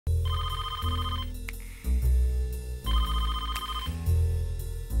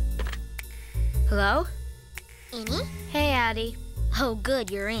Hello? Innie? Hey, Outie. Oh, good,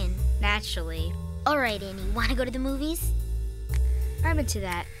 you're in. Naturally. All right, Innie, wanna go to the movies? I'm into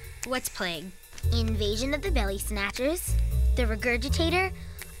that. What's playing? Invasion of the Belly Snatchers, The Regurgitator.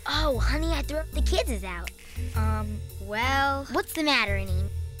 Oh, Honey, I Threw Up the Kids is out. Well... What's the matter, Innie?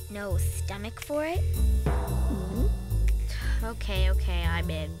 No stomach for it? Okay, I'm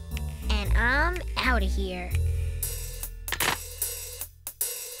in. And I'm out of here.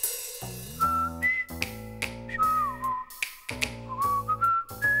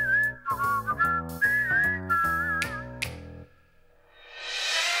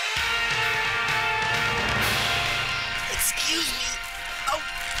 Excuse me. Oh,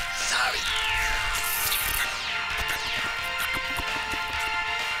 sorry.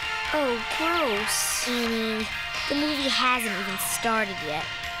 Oh, gross. Innie, the movie hasn't even started yet.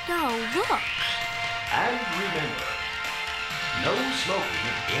 No, look. And remember, no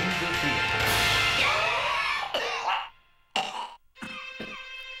smoking in the theater.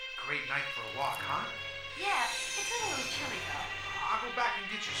 Great night for a walk, huh? Yeah, it's a little chilly though. I'll go back and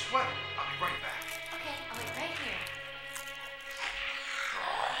get your sweater. I'll be right back. Okay, I'll wait right here.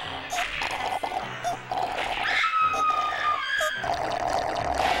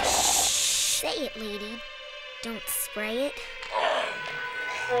 Say it, lady. Don't spray it.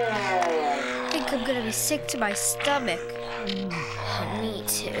 I think I'm gonna be sick to my stomach. Me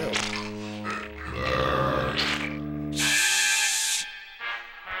too.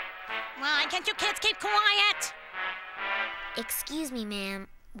 Why can't you kids keep quiet? Excuse me, ma'am.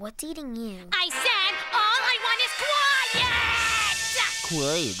 What's eating you? I said all I want is quiet!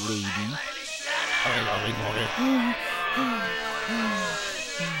 Quiet, lady.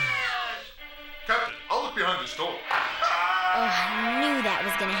 Captain, I'll look behind this door. Oh, I knew that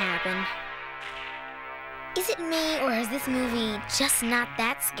was gonna happen. Is it me, or is this movie just not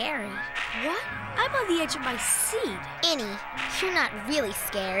that scary? What? I'm on the edge of my seat. Innie, you're not really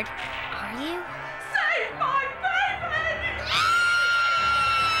scared, are you? Save my baby!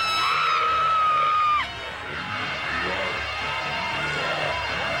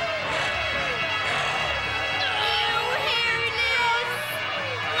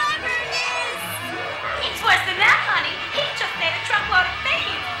 It's worse than that, honey. He just ate a truckload of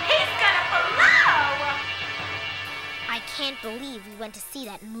beans. He's gonna blow! I can't believe we went to see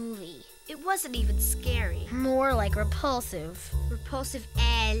that movie. It wasn't even scary. More like repulsive. Repulsive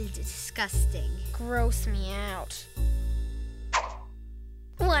and disgusting. Gross me out.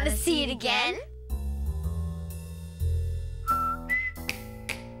 Want to see it again?